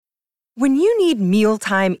When you need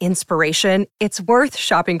mealtime inspiration, it's worth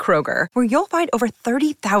shopping Kroger, where you'll find over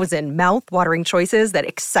 30,000 mouth-watering choices that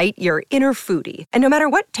excite your inner foodie. And no matter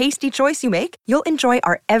what tasty choice you make, you'll enjoy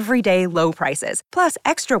our everyday low prices, plus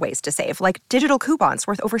extra ways to save, like digital coupons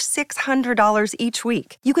worth over $600 each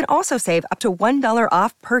week. You can also save up to $1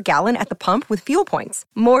 off per gallon at the pump with fuel points.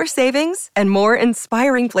 More savings and more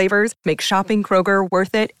inspiring flavors make shopping Kroger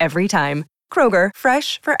worth it every time. Kroger,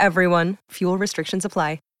 fresh for everyone. Fuel restrictions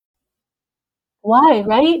apply. Why,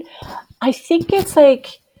 right? I think it's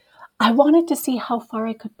like I wanted to see how far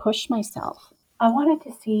I could push myself. I wanted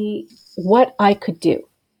to see what I could do.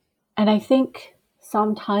 And I think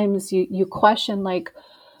sometimes you question like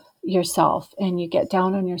yourself and you get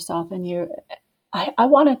down on yourself and I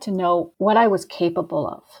wanted to know what I was capable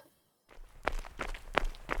of.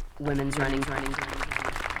 Women's running.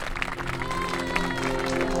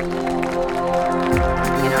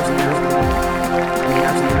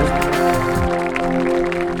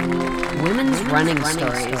 Women's running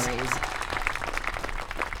stories.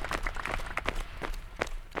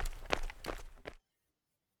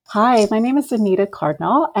 Hi, my name is Anita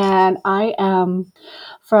Cardinal, and I am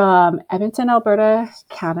from Edmonton, Alberta,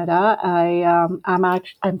 Canada.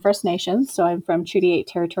 I'm First Nations, so I'm from Treaty 8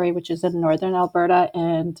 territory, which is in northern Alberta,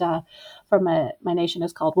 and my nation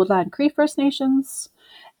is called Woodland Cree First Nations.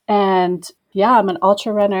 And yeah, I'm an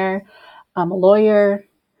ultra runner. I'm a lawyer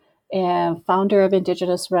and founder of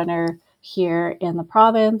Indigenous Runner here in the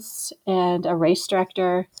province and a race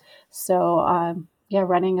director. So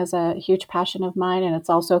running is a huge passion of mine, and it's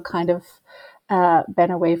also kind of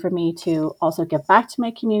been a way for me to also give back to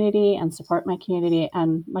my community and support my community,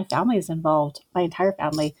 and my family is involved. My entire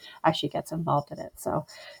family actually gets involved in it, so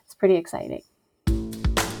it's pretty exciting.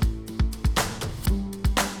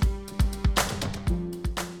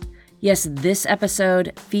 Yes, this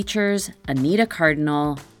episode features Anita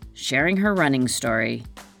Cardinal sharing her running story.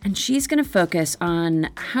 And she's going to focus on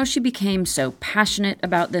how she became so passionate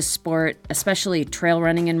about this sport, especially trail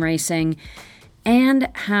running and racing, and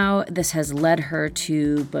how this has led her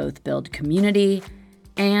to both build community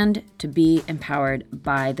and to be empowered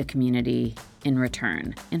by the community in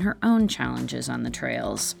return in her own challenges on the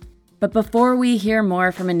trails. But before we hear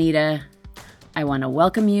more from Anita, I want to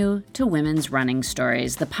welcome you to Women's Running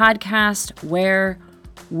Stories, the podcast where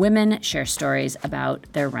women share stories about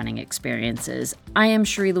their running experiences. I am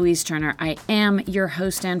Cherie Louise Turner. I am your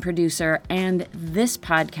host and producer, and this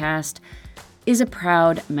podcast is a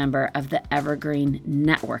proud member of the Evergreen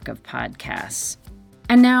Network of podcasts.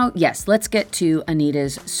 And now, yes, let's get to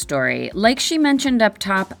Anita's story. Like she mentioned up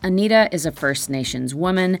top, Anita is a First Nations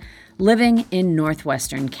woman living in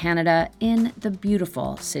northwestern Canada in the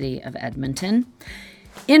beautiful city of Edmonton.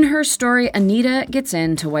 In her story, Anita gets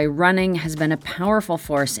into why running has been a powerful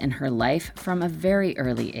force in her life from a very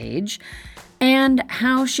early age, and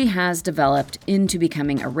how she has developed into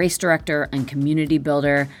becoming a race director and community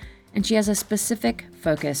builder, and she has a specific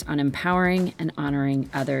focus on empowering and honoring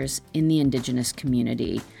others in the Indigenous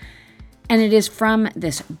community. And it is from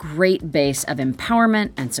this great base of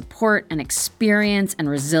empowerment and support and experience and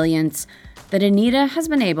resilience that Anita has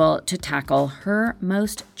been able to tackle her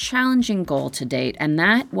most challenging goal to date, and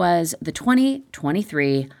that was the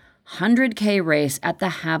 2023 100K race at the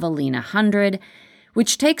Javelina 100,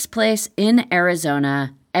 which takes place in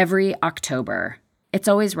Arizona every October. It's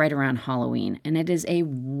always right around Halloween, and it is a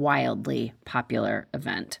wildly popular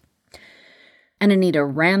event. And Anita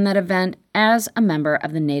ran that event as a member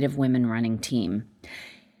of the Native Women running team.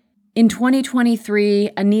 In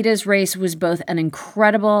 2023, Anita's race was both an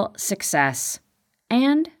incredible success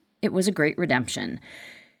and it was a great redemption.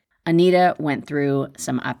 Anita went through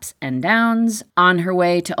some ups and downs on her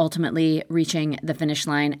way to ultimately reaching the finish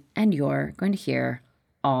line, and you're going to hear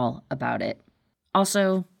all about it.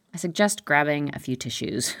 Also, I suggest grabbing a few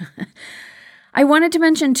tissues. I wanted to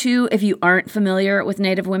mention, too, if you aren't familiar with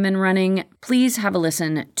Native women running, please have a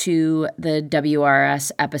listen to the WRS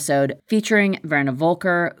episode featuring Verna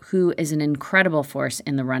Volker, who is an incredible force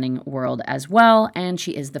in the running world as well, and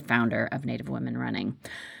she is the founder of Native Women Running.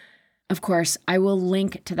 Of course, I will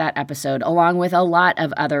link to that episode along with a lot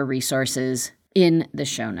of other resources in the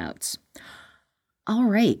show notes. All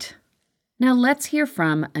right, now let's hear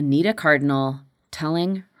from Anita Cardinal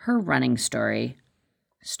telling her running story,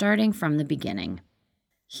 starting from the beginning.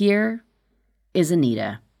 Here is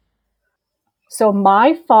Anita. So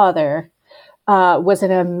my father was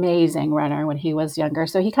an amazing runner when he was younger.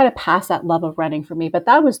 So he kind of passed that love of running for me. But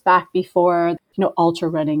that was back before, ultra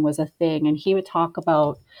running was a thing. And he would talk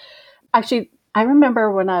about, actually, I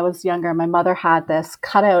remember when I was younger, my mother had this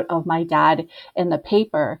cutout of my dad in the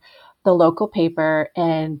paper the local paper,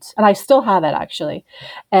 and I still have it actually.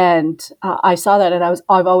 And I saw that, and I've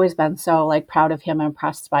always been so like proud of him and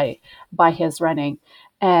impressed by his running.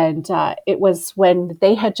 And it was when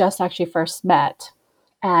they had just actually first met,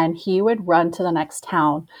 and he would run to the next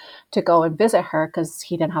town to go and visit her because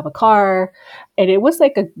he didn't have a car, and it was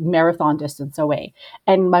like a marathon distance away.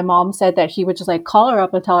 And my mom said that he would just like call her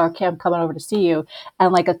up and tell her, okay, I'm coming over to see you.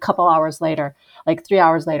 And like a couple hours later, like 3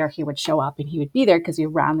 hours later, he would show up and he would be there because he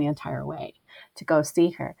ran the entire way to go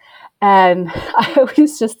see her. And I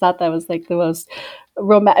always just thought that was like the most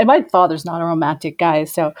romantic. My father's not a romantic guy,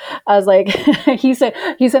 so I was like, he's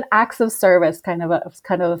an acts of service kind of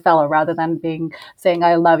a fellow, rather than being saying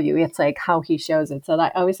I love you. It's like how he shows it. So I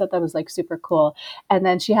always thought that was like super cool. And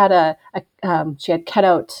then she had she had cut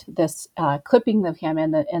out this clipping of him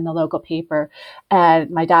in the local paper, and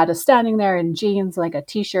my dad is standing there in jeans, like a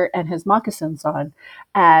t-shirt, and his moccasins on.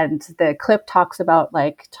 And the clip talks about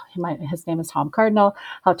like his name is Tom Cardinal,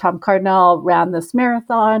 how Tom Cardinal ran this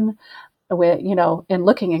marathon with, in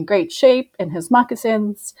looking in great shape in his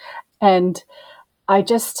moccasins. And I've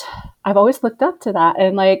always looked up to that.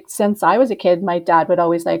 And like, since I was a kid, my dad would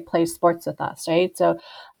always like play sports with us, right? So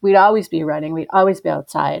we'd always be running, we'd always be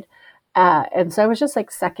outside. And so it was just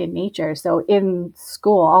like second nature. So in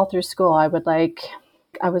school, all through school, I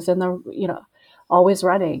was in the, always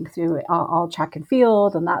running through all track and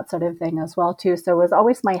field and that sort of thing as well too. So it was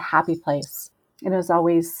always my happy place. And it was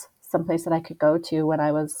always someplace that I could go to when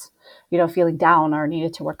I was, feeling down or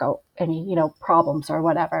needed to work out any, problems or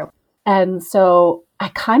whatever. And so I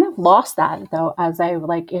kind of lost that though, as I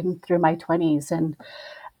like in through my 20s, and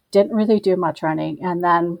didn't really do much running. And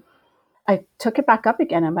then I took it back up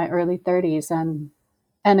again in my early 30s,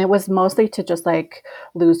 and it was mostly to just like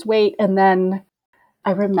lose weight. And then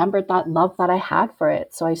I remembered that love that I had for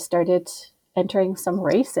it. So I started entering some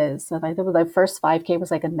races. And I think the first 5K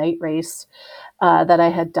was like a night race that I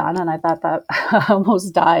had done. And I thought that I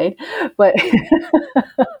almost died. But,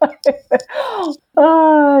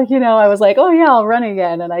 I was like, oh yeah, I'll run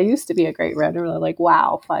again. And I used to be a great runner. Like,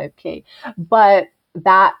 wow, 5K. But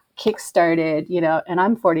that kickstarted, and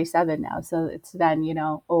I'm 47 now. So it's been,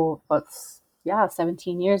 about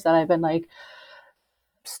 17 years that I've been like,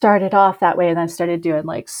 started off that way, and then started doing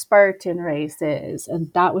like Spartan races,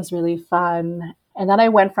 and that was really fun. And then I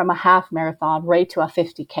went from a half marathon right to a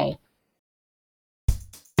 50K.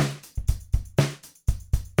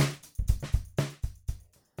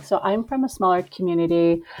 So I'm from a smaller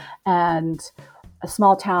community and a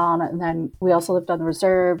small town, and then we also lived on the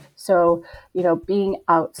reserve. So, being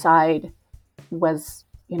outside was,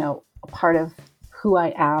 a part of who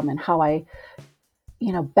I am and how I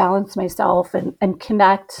balance myself and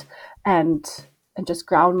connect and just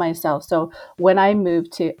ground myself. So when I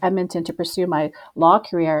moved to Edmonton to pursue my law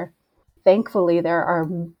career, thankfully there are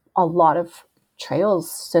a lot of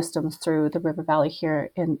trails systems through the river valley here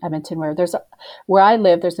in Edmonton, where I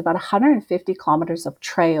live, there's about 150 kilometers of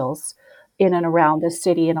trails in and around the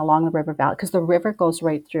city and along the river valley, because the river goes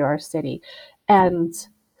right through our city. And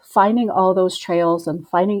finding all those trails and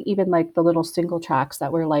finding even like the little single tracks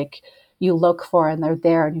that were like, you look for and they're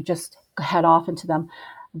there and you just head off into them,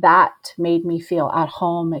 that made me feel at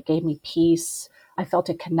home. It gave me peace. I felt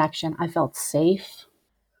a connection. I felt safe.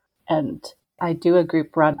 And I do a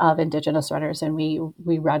group run of Indigenous runners, and we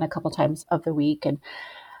run a couple times of the week. And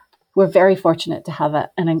we're very fortunate to have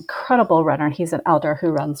an incredible runner. He's an elder who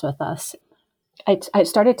runs with us. I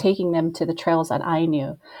started taking them to the trails that I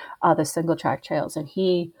knew, the single track trails. And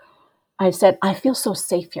I said, I feel so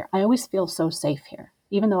safe here. I always feel so safe here,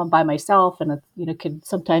 even though I'm by myself, and it could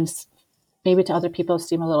sometimes maybe to other people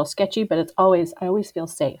seem a little sketchy, but I always feel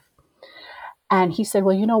safe. And he said,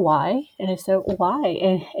 well, you know why? And I said,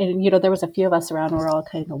 why? And there was a few of us around, and we're all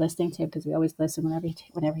kind of listening to him, because we always listen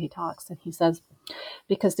whenever he talks. And he says,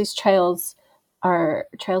 because these trails are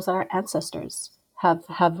trails that our ancestors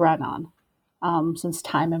have run on since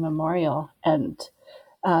time immemorial. And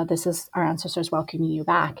this is our ancestors welcoming you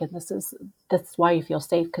back. And that's why you feel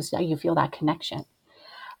safe, because you feel that connection.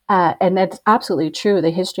 And that's absolutely true.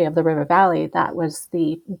 The history of the River Valley, that was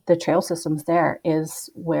the trail systems there is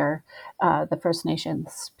where the First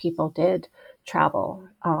Nations people did travel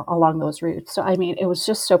along those routes. So, I mean, it was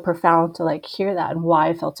just so profound to like hear that, and why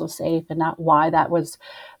I felt so safe, and why that was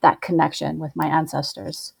that connection with my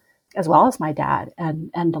ancestors, as well as my dad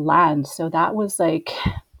and the land. So that was like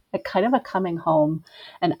a kind of a coming home,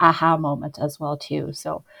 an aha moment as well too.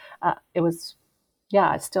 So it was,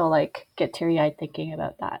 I still like get teary-eyed thinking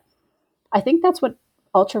about that. I think that's what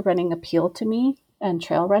ultra running appealed to me, and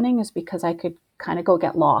trail running, is because I could kind of go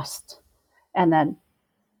get lost. And then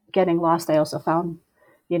getting lost, I also found,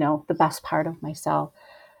 the best part of myself.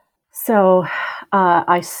 So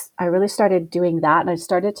I really started doing that, and I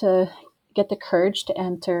started to get the courage to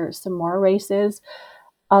enter some more races,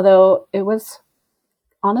 although it was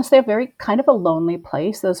honestly a very kind of a lonely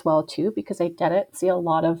place as well too, because I didn't see a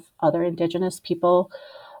lot of other Indigenous people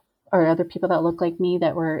or other people that look like me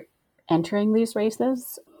that were entering these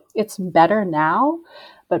races. It's better now,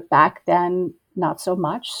 but back then, not so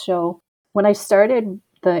much. So when I started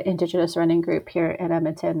the Indigenous running group here in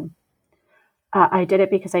Edmonton, I did it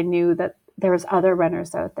because I knew that there was other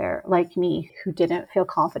runners out there like me who didn't feel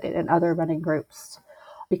confident in other running groups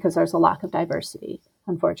because there's a lack of diversity,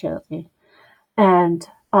 unfortunately. And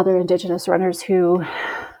other Indigenous runners who,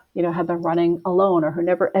 have been running alone or who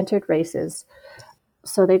never entered races.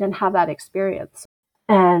 So they didn't have that experience.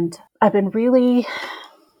 And I've been really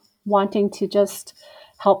wanting to just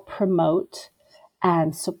help promote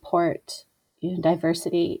and support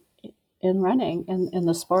diversity in running in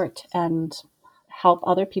the sport, and help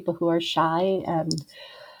other people who are shy and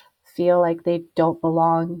feel like they don't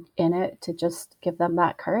belong in it, to just give them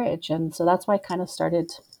that courage. And so that's why I kind of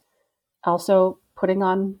started also putting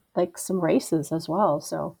on like some races as well.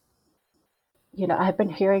 So, I've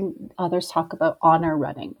been hearing others talk about honor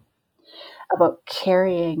running, about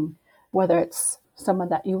carrying, whether it's someone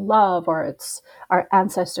that you love or it's our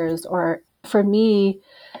ancestors, or for me,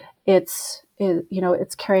 it's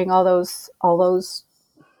carrying all those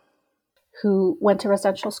who went to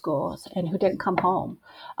residential schools and who didn't come home.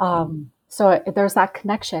 So there's that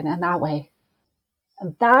connection in that way.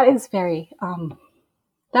 And that is very,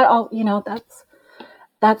 that all,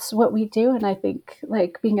 that's what we do. And I think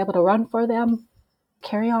like being able to run for them,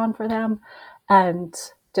 carry on for them, and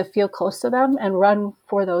to feel close to them and run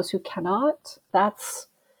for those who cannot, that's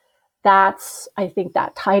I think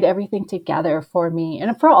that tied everything together for me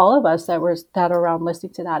and for all of us that are around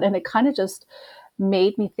listening to that. And it kind of just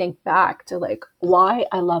made me think back to like why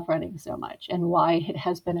I love running so much and why it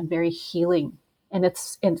has been a very healing, and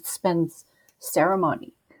it's been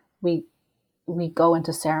ceremony. We go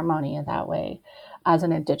into ceremony in that way as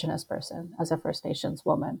an Indigenous person, as a First Nations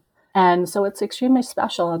woman. And so it's extremely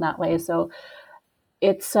special in that way. So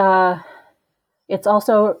it's also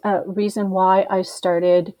a reason why I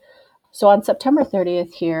started. So on September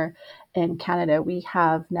 30th here in Canada, we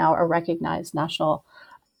have now a recognized national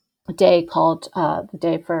day called the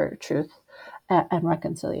Day for Truth and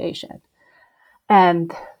Reconciliation.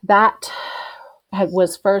 And that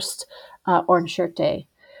was first Orange Shirt Day.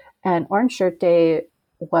 And Orange Shirt Day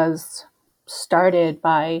was started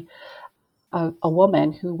by a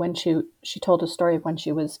woman who, when she told a story of when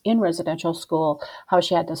she was in residential school, how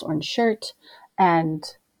she had this orange shirt,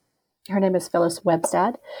 and her name is Phyllis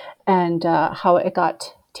Webstad, and how it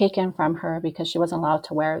got taken from her because she wasn't allowed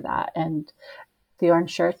to wear that. And the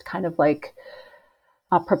orange shirt kind of like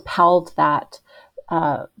propelled that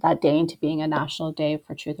day into being a national day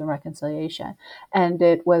for truth and reconciliation. And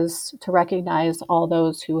it was to recognize all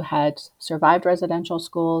those who had survived residential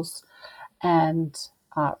schools, and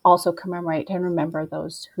also commemorate and remember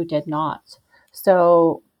those who did not.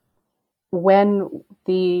 So when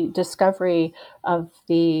the discovery of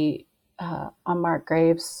the unmarked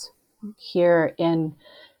graves here in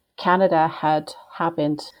Canada had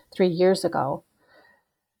happened 3 years ago,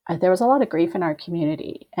 there was a lot of grief in our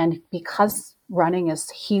community. And because running is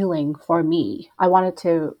healing for me, I wanted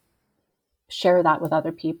to share that with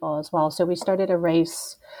other people as well. So we started a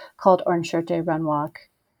race called Orange Shirt Day Run Walk.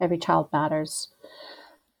 Every Child Matters.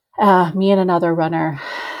 Me and another runner.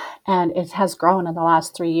 And it has grown in the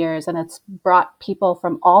last 3 years, and it's brought people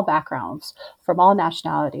from all backgrounds, from all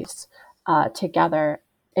nationalities together.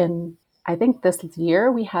 In, I think this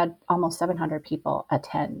year, we had almost 700 people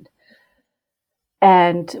attend.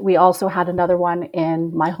 And we also had another one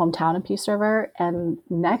in my hometown in Peace River. And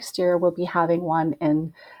next year, we'll be having one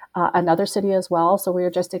in another city as well. So we were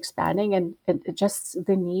just expanding, and it just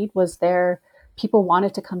the need was there. People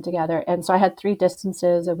wanted to come together. And so I had 3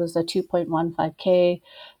 distances. It was a 2.15K,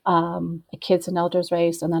 a kids and elders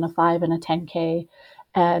race, and then a 5 and a 10K.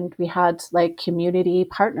 And we had like community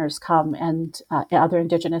partners come, and other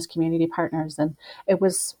Indigenous community partners. And it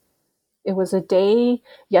was a day,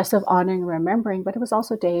 yes, of honoring and remembering, but it was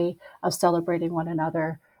also a day of celebrating one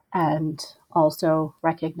another, and also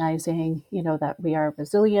recognizing, that we are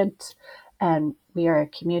resilient and we are a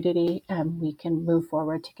community, and we can move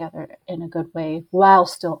forward together in a good way while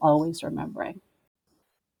still always remembering.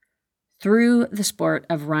 Through the sport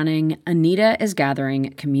of running, Anita is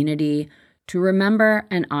gathering community to remember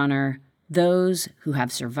and honor those who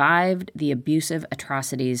have survived the abusive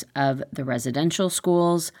atrocities of the residential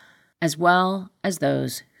schools, as well as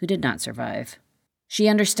those who did not survive. She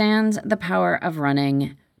understands the power of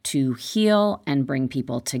running to heal and bring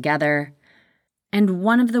people together. And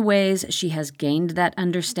one of the ways she has gained that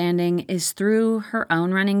understanding is through her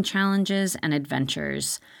own running challenges and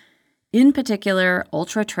adventures. In particular,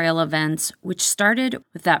 ultra trail events, which started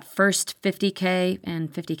with that first 50K,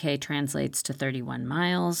 and 50K translates to 31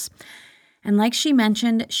 miles. And like she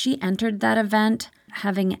mentioned, she entered that event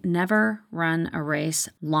having never run a race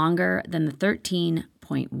longer than the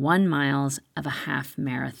 13.1 miles of a half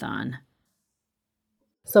marathon.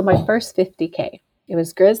 So my first 50K, it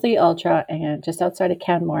was Grizzly Ultra and just outside of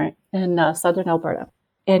Canmore in southern Alberta.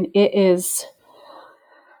 And it's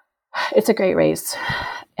a great race.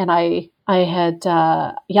 And I had,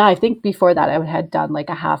 I think before that I had done like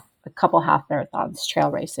a couple half marathons, trail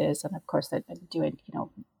races. And of course I'd been doing,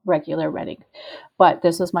 regular running, but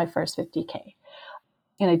this was my first 50K.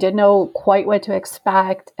 And I didn't know quite what to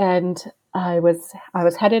expect. And I was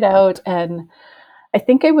headed out, and I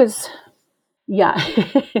think it was,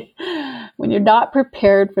 when you're not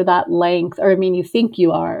prepared for that length, or you think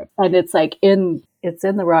you are, and it's like it's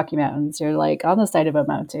in the Rocky Mountains, you're like on the side of a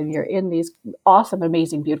mountain, you're in these awesome,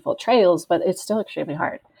 amazing, beautiful trails, but it's still extremely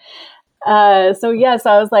hard. So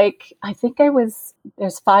I was like, I think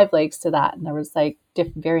there's 5 legs to that. And there was like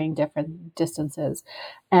varying different distances.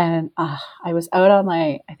 And I was out on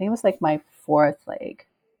I think it was like my 4th leg.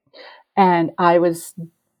 And I was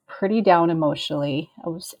pretty down emotionally. I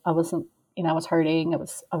wasn't, I was hurting. I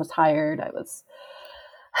was tired. I was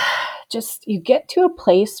just, you get to a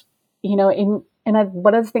place,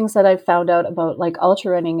 one of the things that I've found out about like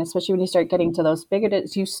ultra running, especially when you start getting to those bigger,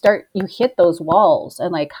 you hit those walls,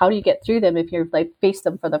 and like, how do you get through them if you're like face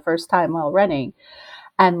them for the first time while running,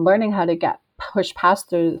 and learning how to push past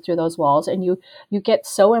through those walls. And you get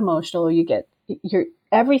so emotional,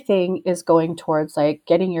 everything is going towards like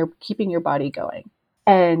keeping your body going.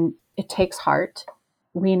 And it takes heart.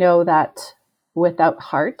 We know that without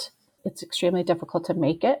heart, it's extremely difficult to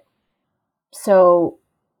make it. So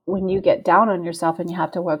when you get down on yourself and you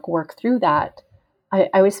have to work through that, I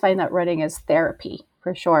always find that running is therapy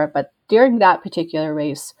for sure. But during that particular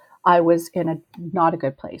race, I was in not a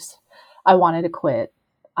good place. I wanted to quit.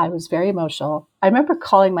 I was very emotional. I remember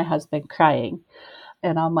calling my husband crying,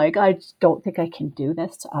 and I'm like, I don't think I can do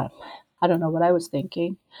this. I don't know what I was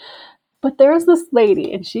thinking. But there's this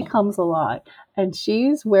lady, and she comes along, and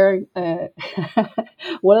she's wearing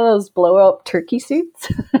one of those blow-up turkey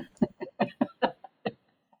suits.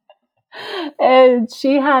 And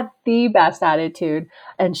she had the best attitude,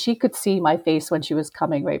 and she could see my face when she was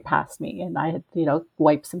coming right past me, and I had,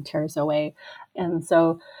 wiped some tears away. And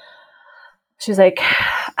so she's like,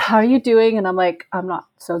 how are you doing? And I'm like, I'm not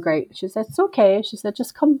so great. She said, it's okay. She said,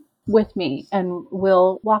 just come with me and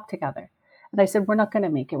we'll walk together. And I said, we're not going to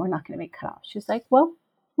make it. We're not going to make cutoff. She's like, well,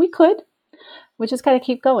 we could. We just got to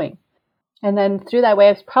keep going. And then through that way,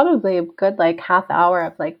 it's probably a good like half hour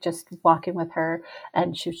of like just walking with her.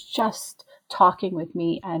 And she was just talking with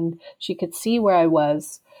me, and she could see where I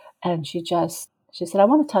was. And she said, I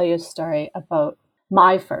want to tell you a story about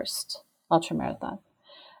my first ultramarathon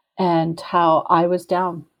and how I was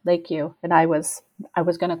down like you, and I was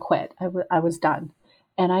going to quit. I was done.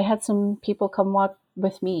 And I had some people come walk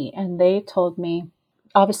with me, and they told me,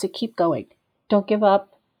 obviously, keep going. Don't give up.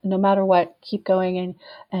 No matter what, keep going,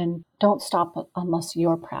 and don't stop unless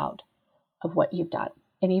you're proud of what you've done.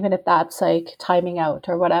 And even if that's like timing out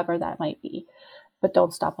or whatever that might be, but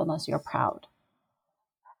don't stop unless you're proud.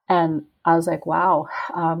 And I was like, wow,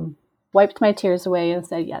 wiped my tears away and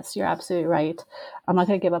said, yes, you're absolutely right. I'm not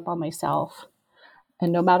going to give up on myself.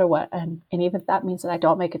 And no matter what, and even if that means that I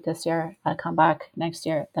don't make it this year, I come back next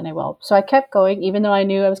year, then I will. So I kept going, even though I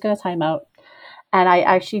knew I was going to time out. And I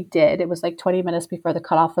actually did. It was like 20 minutes before the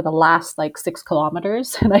cutoff for the last like 6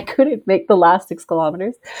 kilometers. And I couldn't make the last 6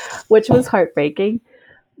 kilometers, which was heartbreaking.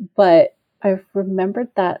 But I remembered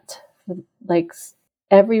that like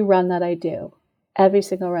every run that I do, every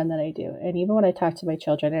single run that I do, and even when I talk to my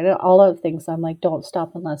children and all of the things, I'm like, don't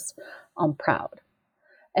stop unless I'm proud.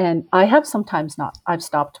 And I have sometimes not. I've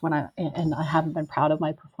stopped when I haven't been proud of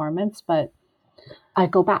my performance, but I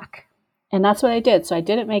go back. And that's what I did. So I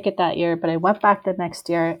didn't make it that year, but I went back the next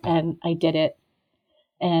year and I did it.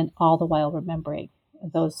 And all the while remembering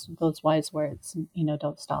those wise words,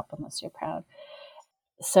 don't stop unless you're proud.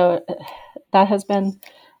 So that has been,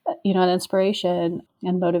 an inspiration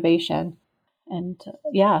and motivation. And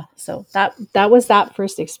so that was that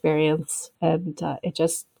first experience. And it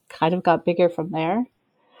just kind of got bigger from there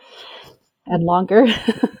and longer.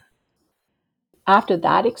 After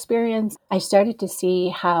that experience, I started to see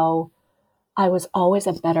how I was always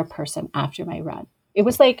a better person after my run. It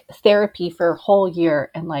was like therapy for a whole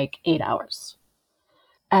year in like 8 hours.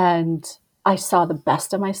 And I saw the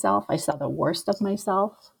best of myself. I saw the worst of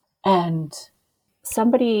myself. And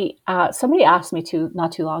somebody asked me to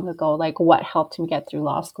not too long ago, like what helped me get through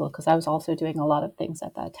law school, because I was also doing a lot of things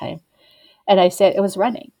at that time. And I said it was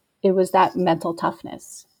running. It was that mental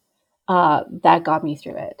toughness that got me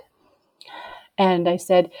through it. And I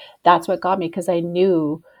said that's what got me, because I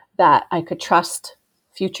knew that I could trust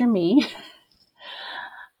future me,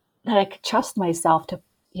 that I could trust myself to,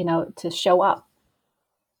 to show up.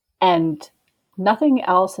 And nothing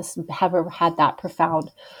else has ever had that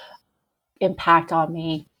profound impact on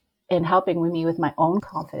me in helping me with my own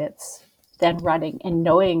confidence than running, and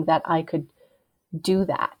knowing that I could do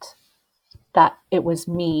that it was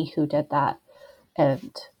me who did that.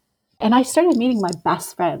 And I started meeting my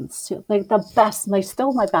best friends too, like the best, like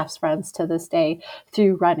still my best friends to this day,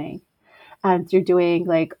 through running and through doing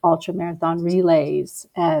like ultra marathon relays,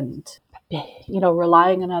 and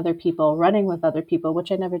relying on other people, running with other people,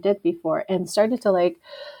 which I never did before, and started to like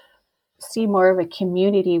see more of a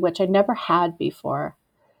community, which I never had before.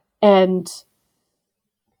 And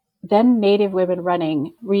then Native Women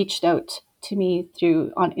Running reached out to me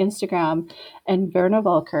through on Instagram, and Verna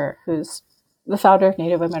Volker, who's the founder of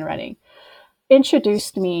Native Women Running,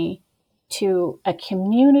 introduced me to a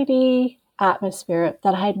community atmosphere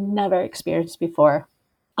that I had never experienced before.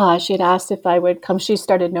 She had asked if I would come. She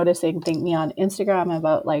started noticing me on Instagram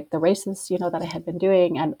about like the races, that I had been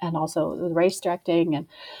doing, and also the race directing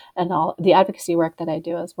and all the advocacy work that I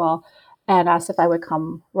do as well. And asked if I would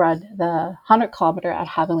come run the 100-kilometer at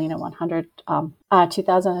Javelina 100,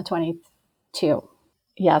 2022.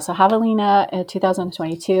 Yeah, so Javelina in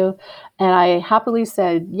 2022, and I happily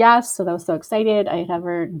said yes. So I was so excited. I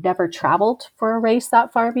never traveled for a race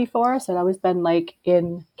that far before, so I'd always been like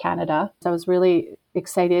in Canada. So I was really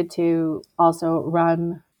excited to also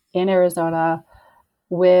run in Arizona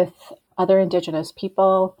with other Indigenous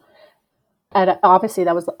people. And obviously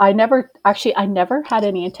I never had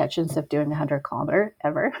any intentions of doing a 100-kilometer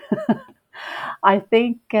ever. I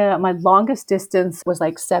think my longest distance was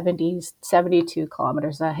like 72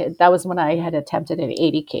 kilometers. That was when I had attempted an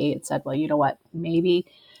 80K and said, well, you know what, maybe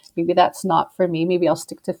that's not for me. Maybe I'll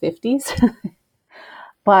stick to 50s.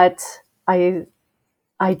 But I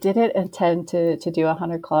didn't intend to do a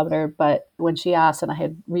 100-kilometer. But when she asked, and I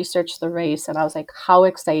had researched the race, and I was like, how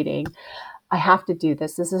exciting. I have to do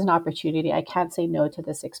this. This is an opportunity. I can't say no to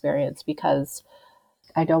this experience, because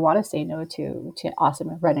I don't want to say no to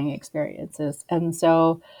awesome running experiences. And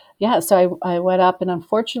so, so I went up, and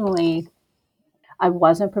unfortunately, I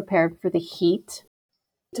wasn't prepared for the heat.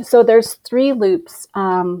 So there's 3 loops.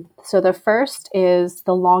 So the first is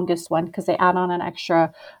the longest one, because they add on an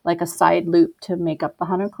extra, like a side loop to make up the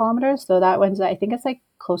 100 kilometers. So that one's, I think it's like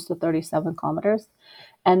close to 37 kilometers.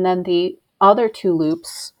 And then the other 2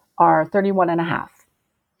 loops are 31 and a half.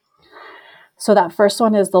 So that first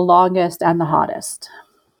one is the longest and the hottest.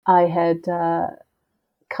 I had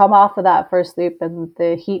come off of that first loop, and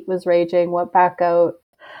the heat was raging, went back out.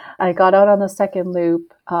 I got out on the second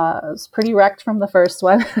loop. I was pretty wrecked from the first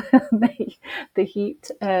one, the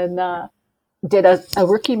heat, and did a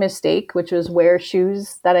rookie mistake, which was wear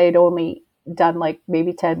shoes that I had only done like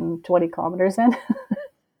maybe 10, 20 kilometers in.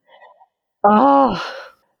 Oh,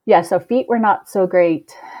 yeah. So feet were not so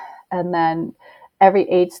great. And then every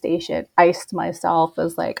aid station, iced myself.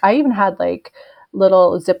 As like, I even had like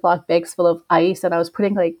little Ziploc bags full of ice, and I was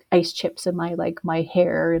putting like ice chips in my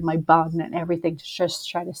hair and my bun and everything to just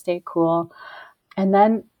try to stay cool. And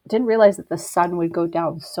then didn't realize that the sun would go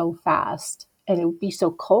down so fast and it would be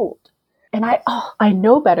so cold. And I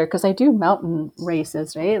know better, because I do mountain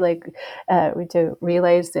races, right? Like we do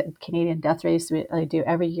relays, the Canadian Death Race. I do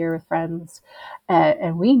every year with friends,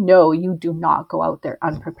 and we know you do not go out there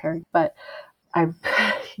unprepared. But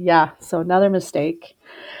so another mistake.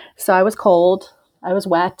 So I was cold, I was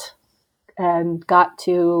wet, and got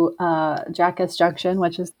to Jackass Junction,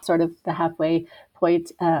 which is sort of the halfway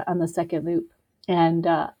point on the second loop, and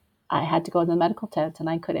I had to go in the medical tent, and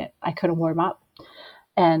I couldn't warm up.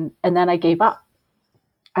 And then I gave up.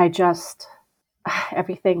 I just,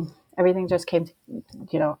 everything just came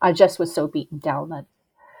to, I just was so beaten down that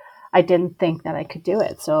I didn't think that I could do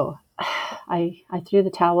it. So I threw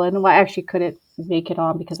the towel in. Well, I actually couldn't make it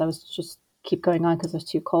on, because I was just keep going on because it was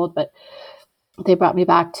too cold. But they brought me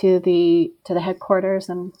back to the headquarters,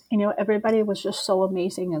 and, everybody was just so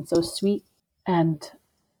amazing and so sweet. And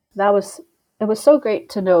it was so great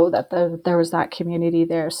to know that there was that community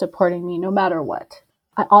there supporting me no matter what.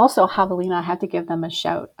 I also, Javelina, I had to give them a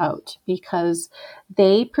shout out, because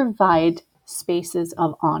they provide spaces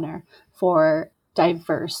of honor for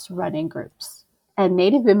diverse running groups. And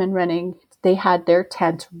Native Women Running they had their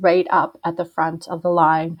tent right up at the front of the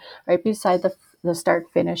line, right beside the start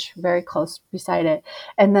finish, very close beside it.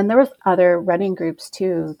 And then there was other running groups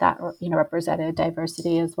too that, represented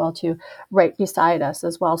diversity as well too, right beside us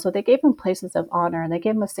as well. So they gave them places of honor and they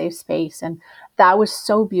gave them a safe space. And that was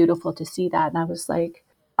so beautiful to see that. And I was like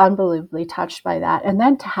unbelievably touched by that. And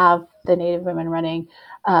then to have the Native women running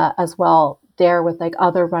as well there with like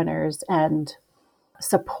other runners and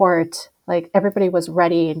support, like everybody was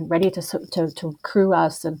ready to crew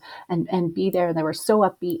us and be there, and they were so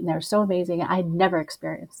upbeat and they were so amazing. I'd never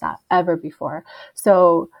experienced that ever before,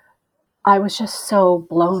 so I was just so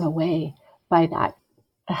blown away by that.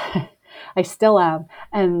 I still am.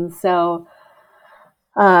 And so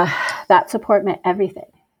that support meant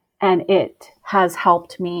everything, and it has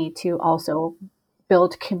helped me to also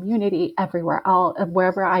build community everywhere,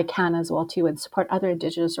 wherever I can as well too, and support other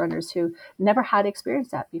Indigenous runners who never had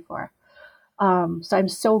experienced that before. So I'm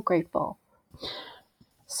so grateful.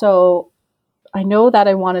 So I know that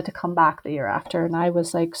I wanted to come back the year after, and I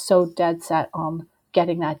was like so dead set on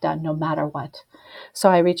getting that done no matter what. So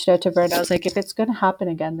I reached out to Verna. I was like, if it's going to happen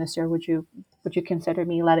again this year, would you consider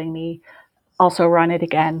me letting me also run it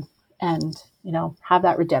again and, have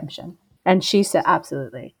that redemption? And she said,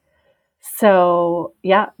 absolutely. So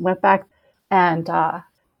yeah, went back, and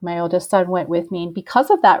my oldest son went with me. And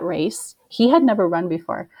because of that race, he had never run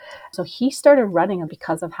before. So he started running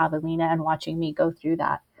because of Javelina and watching me go through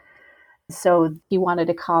that. So he wanted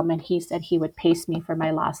to come, and he said he would pace me for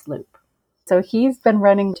my last loop. So he's been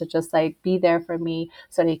running to just like be there for me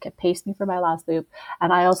so that he could pace me for my last loop.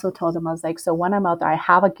 And I also told him, I was like, so when I'm out there, I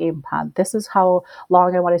have a game plan. This is how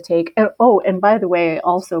long I want to take. And by the way,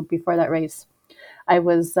 also before that race, I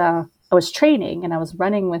was training and I was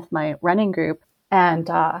running with my running group, and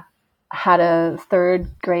had a 3rd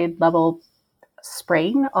grade level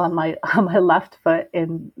sprain on my left foot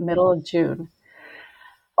in middle of June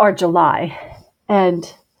or July.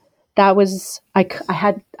 And that was, I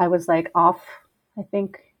was like off. I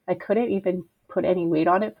think I couldn't even put any weight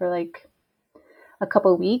on it for like a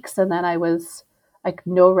couple of weeks. And then I was like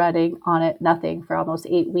no running on it, nothing for almost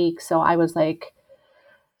 8 weeks. So I was like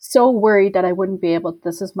so worried that I wouldn't be able,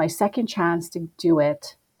 this is my second chance to do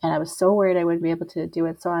it. And I was so worried I wouldn't be able to do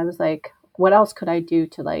it. So I was like, what else could I do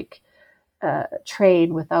to like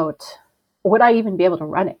train without, would I even be able to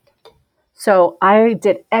run it? So I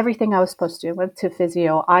did everything I was supposed to do. Went to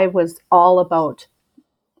physio. I was all about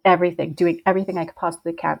everything, doing everything I could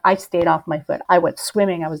possibly can. I stayed off my foot. I went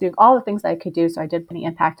swimming. I was doing all the things that I could do. So I did put any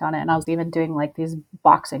impact on it. And I was even doing like these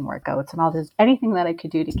boxing workouts and all this, anything that I could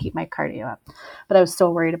do to keep my cardio up. But I was so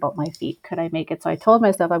worried about my feet. Could I make it? So I told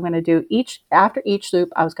myself I'm going to do after each loop,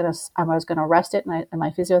 I was going to rest it. And my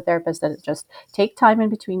physiotherapist said, just take time in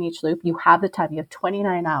between each loop. You have the time. You have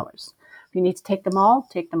 29 hours. If you need to take them all,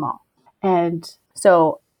 take them all. And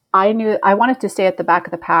so I knew I wanted to stay at the back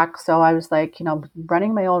of the pack. So I was like,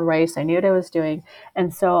 running my own race. I knew what I was doing.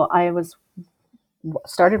 And so I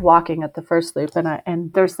started walking at the first loop.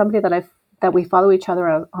 And there's somebody that we follow each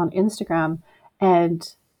other on Instagram. And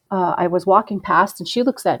I was walking past, and she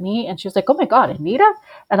looks at me and she was like, oh my God, Anita.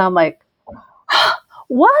 And I'm like,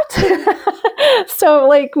 what? So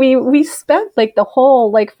like we spent like the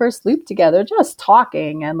whole like first loop together just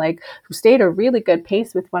talking, and like stayed a really good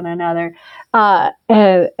pace with one another,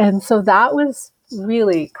 and so that was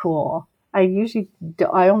really cool. I usually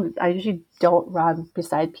don't run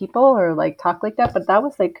beside people or like talk like that, but that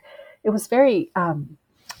was like, it was very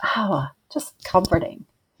just comforting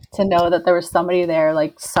to know that there was somebody there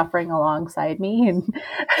like suffering alongside me.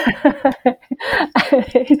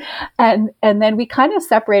 And then we kind of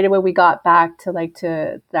separated when we got back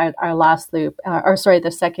to our last loop,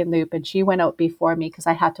 the second loop, and she went out before me because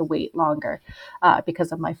I had to wait longer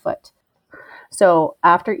because of my foot. So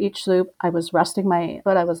after each loop, I was resting my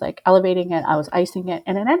foot, I was like elevating it, I was icing it,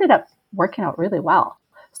 and it ended up working out really well.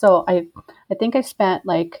 So I think I spent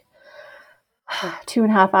like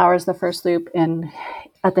 2.5 hours the first loop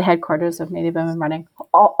at the headquarters of Native Women Running.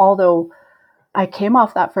 Although I came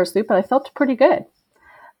off that first loop, but I felt pretty good.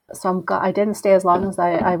 So I didn't stay as long as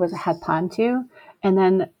I had planned to. And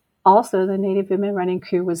then also the Native Women Running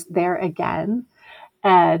crew was there again.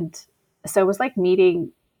 And so it was like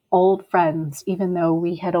meeting old friends, even though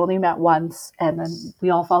we had only met once, and then we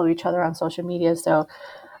all follow each other on social media. So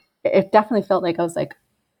it definitely felt like I was like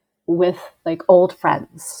with like old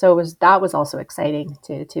friends. So that was also exciting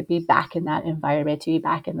to be back in that environment, to be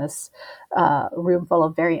back in this room full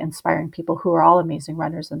of very inspiring people who are all amazing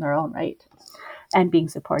runners in their own right, and being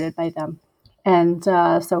supported by them. And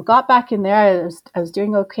so got back in there. I was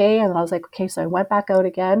doing okay, and I was like, okay, so I went back out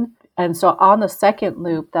again, And so on the second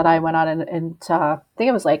loop that I went on, and I think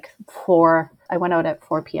it was like 4, I went out at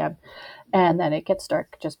 4 p.m. and then it gets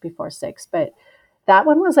dark just before 6. But that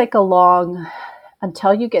one was like a long,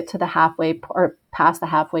 until you get to the halfway or past the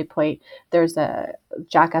halfway point, there's a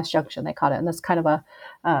Jackass Junction, they call it. And that's kind of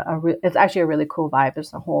it's actually a really cool vibe.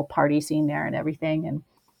 There's a whole party scene there and everything,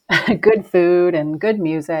 and good food and good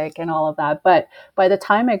music and all of that. But by the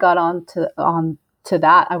time I got on to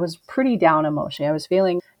that, I was pretty down emotionally. I was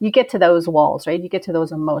feeling, you get to those walls, right? You get to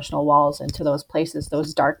those emotional walls and to those places,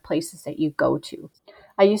 those dark places that you go to.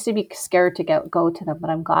 I used to be scared to go to them,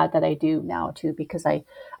 but I'm glad that I do now too, because I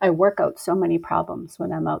work out so many problems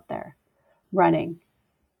when I'm out there running.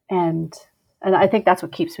 And I think that's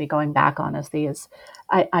what keeps me going back, honestly, is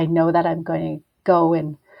I know that I'm going to go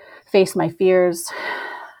and face my fears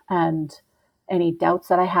and any doubts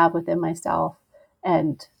that I have within myself.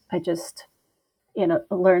 And I just,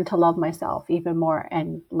 learn to love myself even more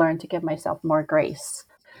and learn to give myself more grace.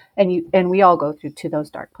 And we all go through to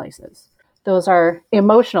those dark places. Those are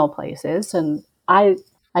emotional places. And I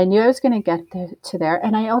knew I was going to get to there.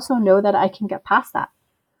 And I also know that I can get past that.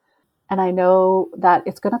 And I know that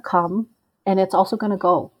it's going to come and it's also going to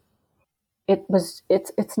go.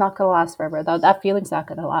 It's not going to last forever. That feeling's not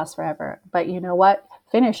going to last forever. But you know what?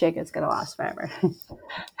 Finishing is going to last forever.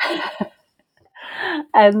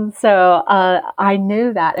 And so I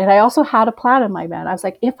knew that. And I also had a plan in my mind. I was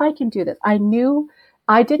like, if I can do this, I knew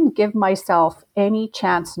I didn't give myself any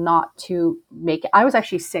chance not to make it. I was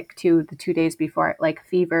actually sick too the 2 days before, like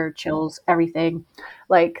fever, chills, everything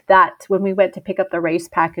like that. When we went to pick up the race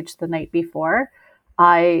package the night before,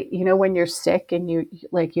 when you're sick and you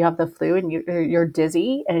have the flu and you're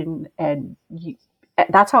dizzy and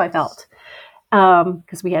that's how I felt.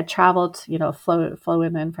 Because we had traveled,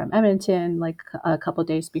 flown in from Edmonton like a couple of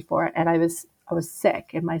days before, and I was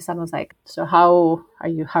sick, and my son was like, "So how are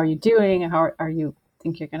you doing? And how are you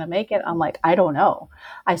think you're going to make it?" I'm like, "I don't know."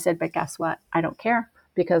 I said, "But guess what? I don't care,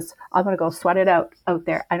 because I'm going to go sweat it out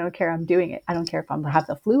there. I don't care. I'm doing it. I don't care if I'm have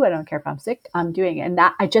the flu. I don't care if I'm sick. I'm doing it." And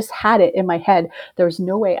that, I just had it in my head. There was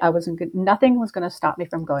no way I wasn't good. Nothing was going to stop me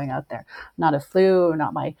from going out there. Not a flu,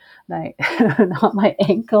 not my not my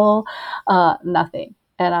ankle, nothing.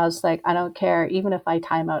 And I was like, I don't care. Even if I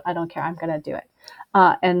time out, I don't care. I'm going to do it.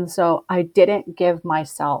 And so I didn't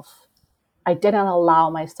allow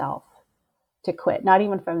myself to quit, not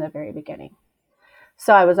even from the very beginning.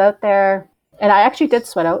 So I was out there. And I actually did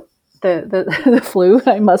sweat out the flu.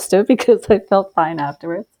 I must have, because I felt fine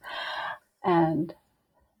afterwards. And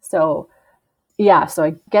so, so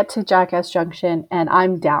I get to Jackass Junction and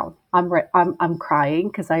I'm down. I'm crying,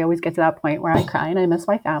 because I always get to that point where I cry and I miss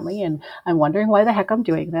my family and I'm wondering why the heck I'm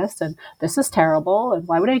doing this, and this is terrible, and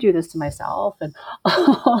why would I do this to myself, and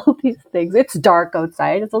all these things. It's dark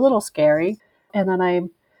outside. It's a little scary. And then I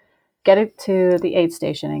get it to the aid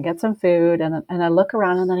station and get some food, and I look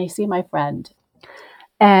around and then I see my friend,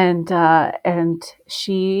 and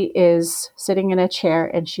she is sitting in a chair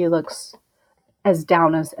and she looks as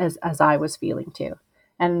down as I was feeling too,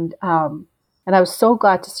 and I was so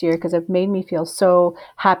glad to see her, because it made me feel so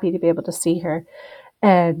happy to be able to see her.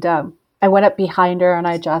 And I went up behind her and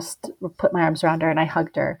I just put my arms around her and I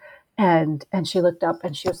hugged her, and she looked up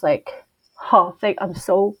and she was like, "Oh, I'm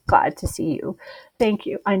so glad to see you. Thank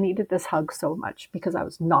you. I needed this hug so much, because I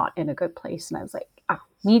was not in a good place." And I was like, "Oh,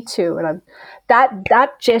 me too." And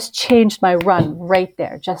that just changed my run right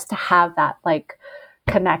there, just to have that like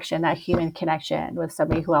connection, that human connection with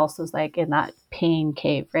somebody who else was like in that pain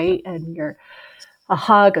cave, right? And you're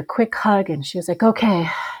a quick hug. And she was like, "Okay."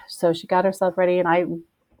 So she got herself ready, and I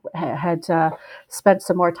had spent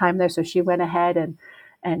some more time there. So she went ahead,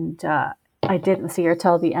 and I didn't see her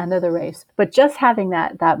till the end of the race. But just having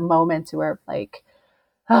that moment where like,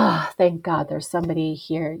 oh, thank God there's somebody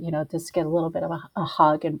here, just get a little bit of a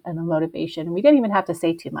hug and a motivation. And we didn't even have to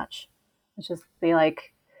say too much. It's just be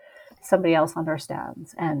like, somebody else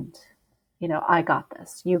understands. And, I got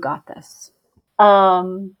this, you got this.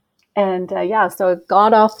 So I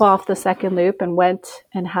got off the second loop and went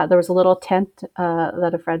and there was a little tent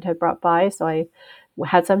that a friend had brought by. So I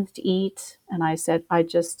had something to eat, and I said,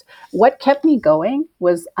 what kept me going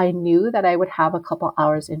was I knew that I would have a couple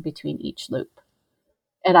hours in between each loop.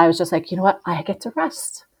 And I was just like, you know what? I get to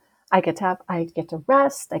rest. I get to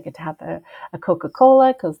rest. I get to have a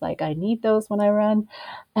Coca-Cola, because like I need those when I run.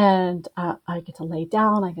 And I get to lay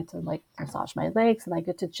down. I get to like massage my legs, and I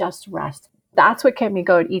get to just rest. That's what kept me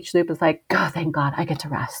going. Each loop is like, oh, thank God, I get to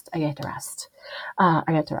rest. I get to rest.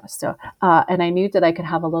 So, and I knew that I could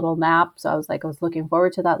have a little nap. So I was looking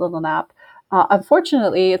forward to that little nap.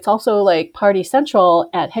 Unfortunately, it's also like party central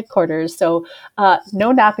at headquarters. So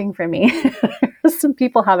no napping for me. Some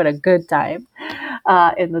people having a good time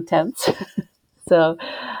in the tents. So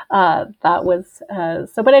that was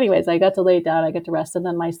so. But anyways, I got to lay down, I got to rest, and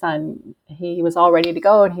then my son, he was all ready to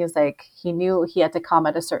go, and he was like, he knew he had to come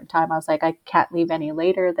at a certain time. I was like, I can't leave any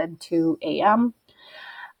later than 2 a.m.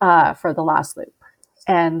 For the last loop.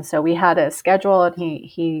 And so we had a schedule, and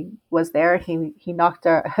he was there. He knocked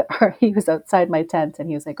he was outside my tent, and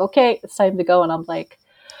he was like, "Okay, it's time to go." And I'm like,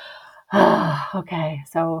 "Oh, okay."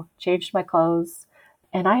 So changed my clothes,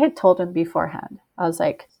 and I had told him beforehand. I was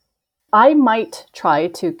like, I might try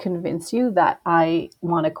to convince you that I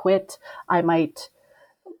want to quit. I might,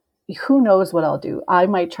 who knows what I'll do. I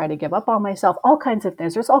might try to give up on myself, all kinds of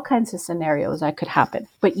things. There's all kinds of scenarios that could happen,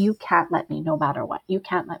 but you can't let me, no matter what. You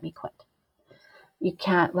can't let me quit. You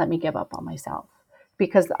can't let me give up on myself,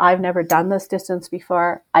 because I've never done this distance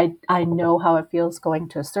before. I know how it feels going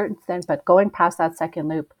to a certain extent, but going past that second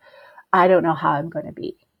loop, I don't know how I'm going to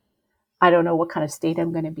be. I don't know what kind of state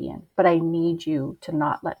I'm going to be in, but I need you to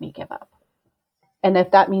not let me give up. And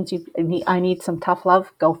if that means I need some tough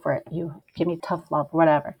love, go for it. You give me tough love,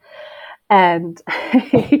 whatever. And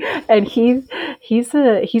and he's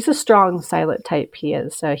a strong, silent type. He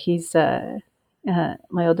is. So he's my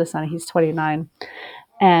oldest son. He's 29,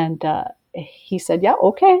 and he said, "Yeah,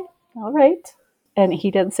 okay, all right." And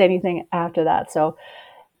he didn't say anything after that. So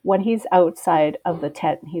when he's outside of the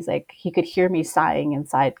tent, he's like, he could hear me sighing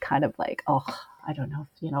inside, kind of like, oh, I don't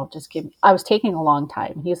know, just give me. I was taking a long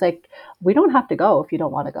time. He's like, we don't have to go if you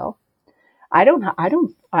don't want to go. I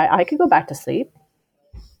could go back to sleep,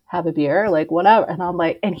 have a beer, like whatever. And I'm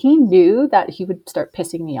like, and he knew that he would start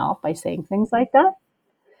pissing me off by saying things like that.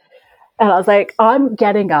 And I was like, I'm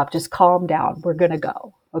getting up, just calm down. We're going to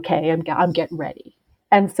go. Okay. I'm getting ready.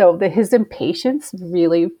 And so his impatience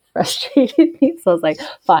really frustrated me. So I was like,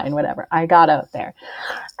 fine, whatever. I got out there,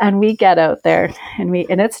 and we get out there, and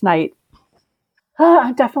it's night.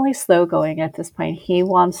 I'm definitely slow going at this point. He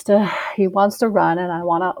wants to run, and I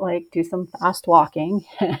want to like do some fast walking.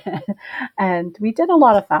 And we did a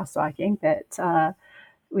lot of fast walking, but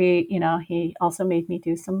he also made me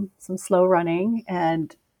do some slow running.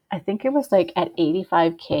 And I think it was like at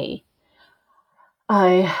 85K,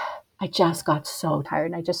 I just got so tired,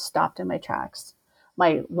 and I just stopped in my tracks.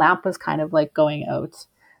 My lamp was kind of like going out,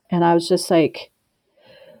 and I was just like,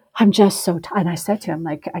 I'm just so tired. And I said to him,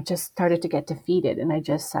 like, I just started to get defeated, and I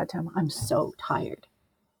just said to him, I'm so tired.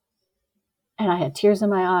 And I had tears in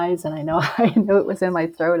my eyes, and I know I know it was in my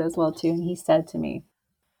throat as well too. And he said to me,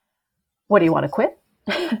 "What, do you want to quit?"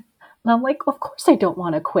 And I'm like, "Of course I don't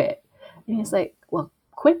want to quit." And he's like, "Well,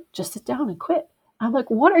 quit. Just sit down and quit." I'm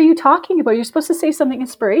like, "What are you talking about? You're supposed to say something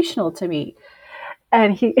inspirational to me."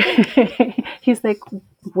 And he's like,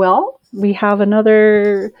 "Well, we have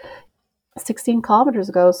another 16 kilometers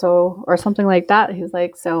ago, so, or something like that." He's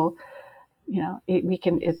like, "So,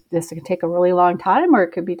 this can take a really long time, or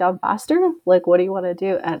it could be done faster. Like, what do you want to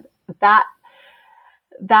do?" And that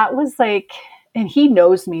was like, and he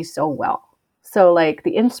knows me so well. So like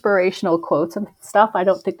the inspirational quotes and stuff, I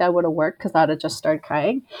don't think that would have worked, because I'd have just started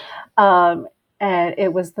crying. Um, and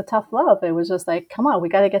it was the tough love. It was just like, come on, we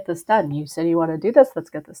got to get this done. You said you want to do this. Let's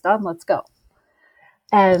get this done. Let's go.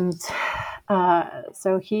 And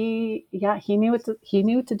so he knew what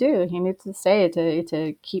to do. He knew to say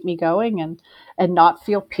to keep me going, and not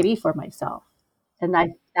feel pity for myself. And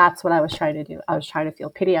that's what I was trying to do. I was trying to feel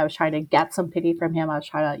pity. I was trying to get some pity from him. I was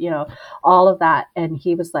trying to, all of that. And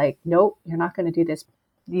he was like, "Nope, you're not going to do this.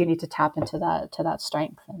 You need to tap into that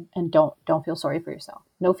strength, and don't feel sorry for yourself.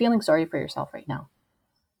 No feeling sorry for yourself right now.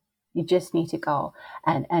 You just need to go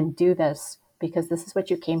and do this, because this is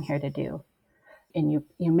what you came here to do. And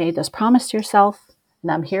you made this promise to yourself,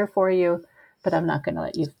 and I'm here for you, but I'm not going to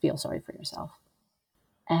let you feel sorry for yourself."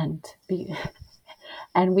 And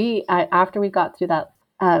after we got through that,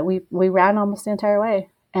 we ran almost the entire way.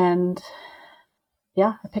 And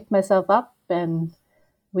yeah, I picked myself up, and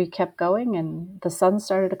we kept going, and the sun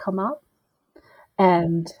started to come up,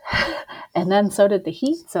 and and then so did the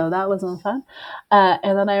heat. So that wasn't fun.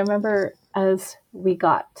 And then I remember, as we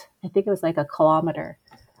got, I think it was like a kilometer.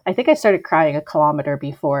 I think I started crying a kilometer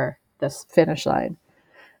before this finish line.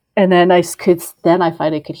 And then I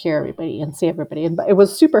finally could hear everybody and see everybody. And it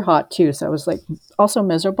was super hot too. So I was like also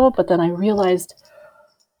miserable. But then I realized,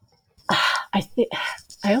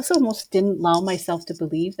 I also almost didn't allow myself to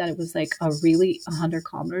believe that it was like a really 100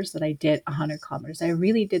 kilometers that I did 100 kilometers. I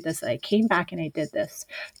really did this. I came back and I did this,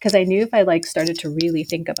 because I knew if I like started to really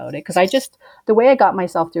think about it, because the way I got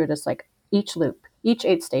myself through it is like each loop, each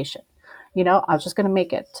aid station, I was just going to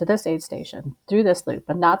make it to this aid station through this loop.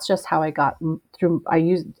 And that's just how I got through.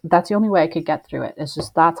 That's the only way I could get through it. It's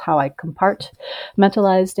just, that's how I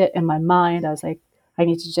compartmentalized it in my mind. I was like, I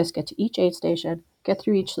need to just get to each aid station, get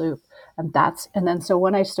through each loop. And then so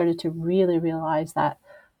when I started to really realize that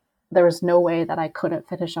there was no way that I couldn't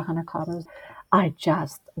finish 100 kilometers,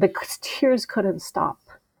 the tears couldn't stop.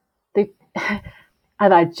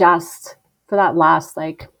 And I just, for that last,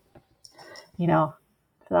 for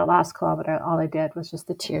that last kilometer, all I did was just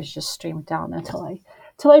the tears just streamed down until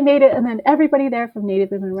I made it. And then everybody there from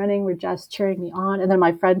Native Women Running were just cheering me on. And then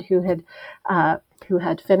my friend who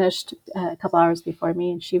had finished a couple hours before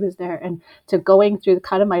me, and she was there, and to going through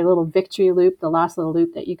kind of my little victory loop, the last little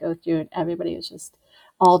loop that you go through, and everybody was just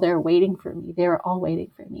all there waiting for me. They were all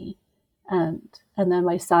waiting for me. And then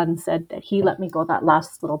my son said that he let me go that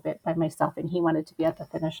last little bit by myself, and he wanted to be at the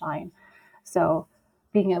finish line. So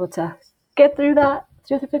being able to get through the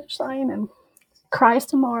finish line and cry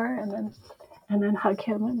some more, and then hug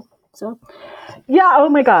him. And so, yeah, oh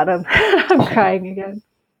my God, I'm I'm crying again.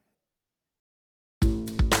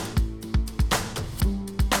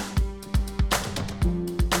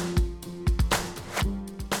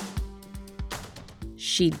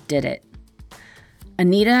 She did it.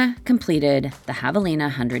 Anita completed the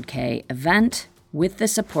Javelina 100K event with the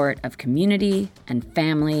support of community and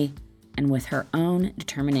family and with her own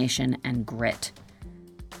determination and grit.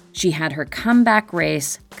 She had her comeback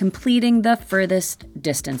race, completing the furthest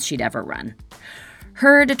distance she'd ever run.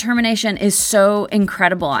 Her determination is so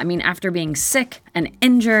incredible. I mean, after being sick and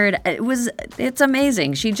injured, it's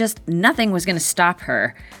amazing. Nothing was going to stop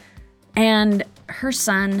her. And her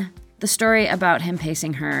son, the story about him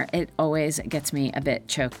pacing her, it always gets me a bit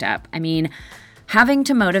choked up. I mean, having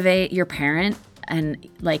to motivate your parent, and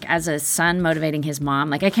as a son motivating his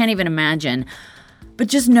mom, I can't even imagine. But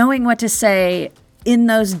just knowing what to say in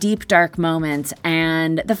those deep, dark moments,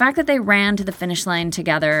 and the fact that they ran to the finish line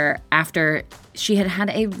together after she had had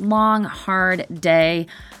a long, hard day,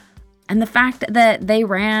 and the fact that they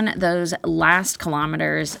ran those last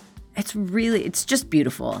kilometers, it's just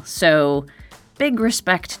beautiful. So big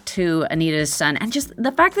respect to Anita's son, and just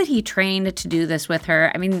the fact that he trained to do this with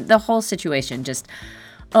her. I mean, the whole situation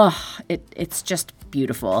it's just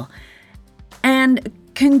beautiful. And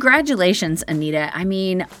congratulations, Anita. I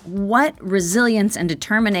mean, what resilience and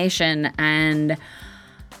determination, and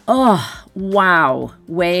wow,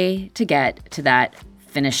 way to get to that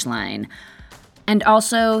finish line. And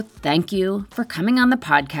also, thank you for coming on the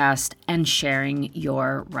podcast and sharing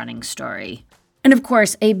your running story. And of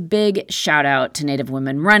course, a big shout out to Native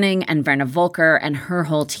Women Running and Verna Volker and her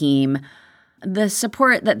whole team. The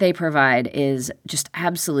support that they provide is just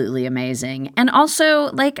absolutely amazing. And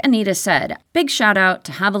also, like Anita said, big shout out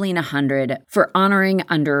to Javelina 100 for honoring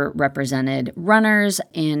underrepresented runners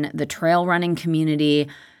in the trail running community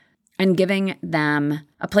and giving them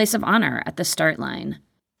a place of honor at the start line.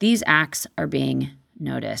 These acts are being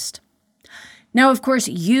noticed. Now, of course,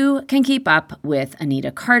 you can keep up with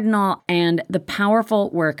Anita Cardinal and the powerful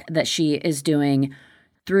work that she is doing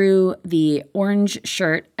through the Orange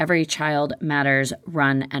Shirt Every Child Matters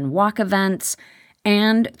run and walk events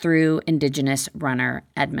and through Indigenous Runner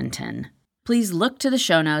Edmonton. Please look to the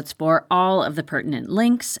show notes for all of the pertinent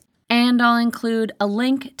links, and I'll include a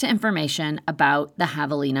link to information about the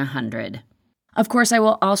Javelina 100. Of course, I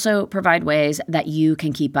will also provide ways that you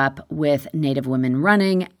can keep up with Native Women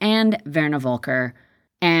Running and Verna Volker.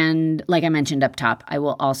 And like I mentioned up top, I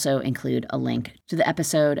will also include a link to the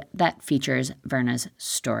episode that features Verna's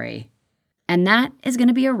story. And that is going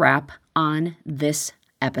to be a wrap on this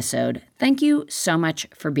episode. Thank you so much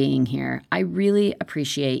for being here. I really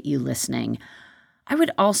appreciate you listening. I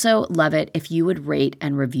would also love it if you would rate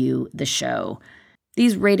and review the show.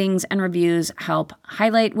 These ratings and reviews help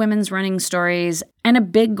highlight women's running stories, and a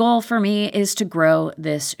big goal for me is to grow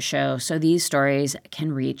this show so these stories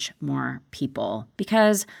can reach more people.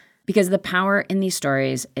 Because the power in these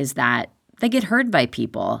stories is that they get heard by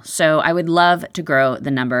people. So I would love to grow the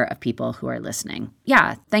number of people who are listening.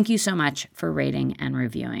 Yeah, thank you so much for rating and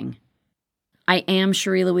reviewing. I am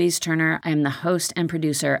Cherie Louise Turner. I am the host and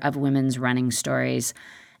producer of Women's Running Stories.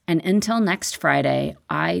 And until next Friday,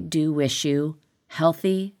 I do wish you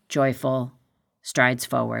healthy, joyful strides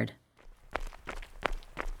forward.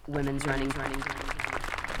 Women's running.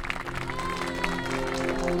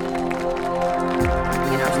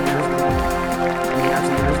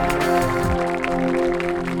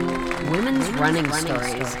 Women's running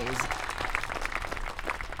stories.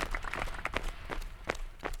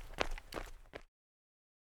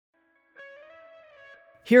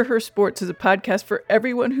 Hear Her Sports is a podcast for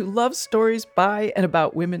everyone who loves stories by and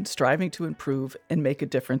about women striving to improve and make a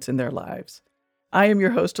difference in their lives. I am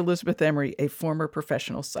your host, Elizabeth Emery, a former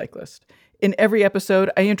professional cyclist. In every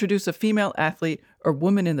episode, I introduce a female athlete or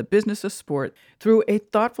woman in the business of sport through a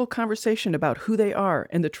thoughtful conversation about who they are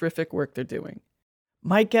and the terrific work they're doing.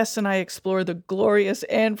 My guests and I explore the glorious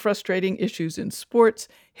and frustrating issues in sports,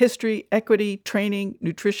 history, equity, training,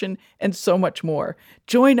 nutrition, and so much more.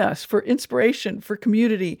 Join us for inspiration, for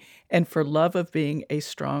community, and for love of being a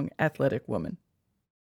strong, athletic woman.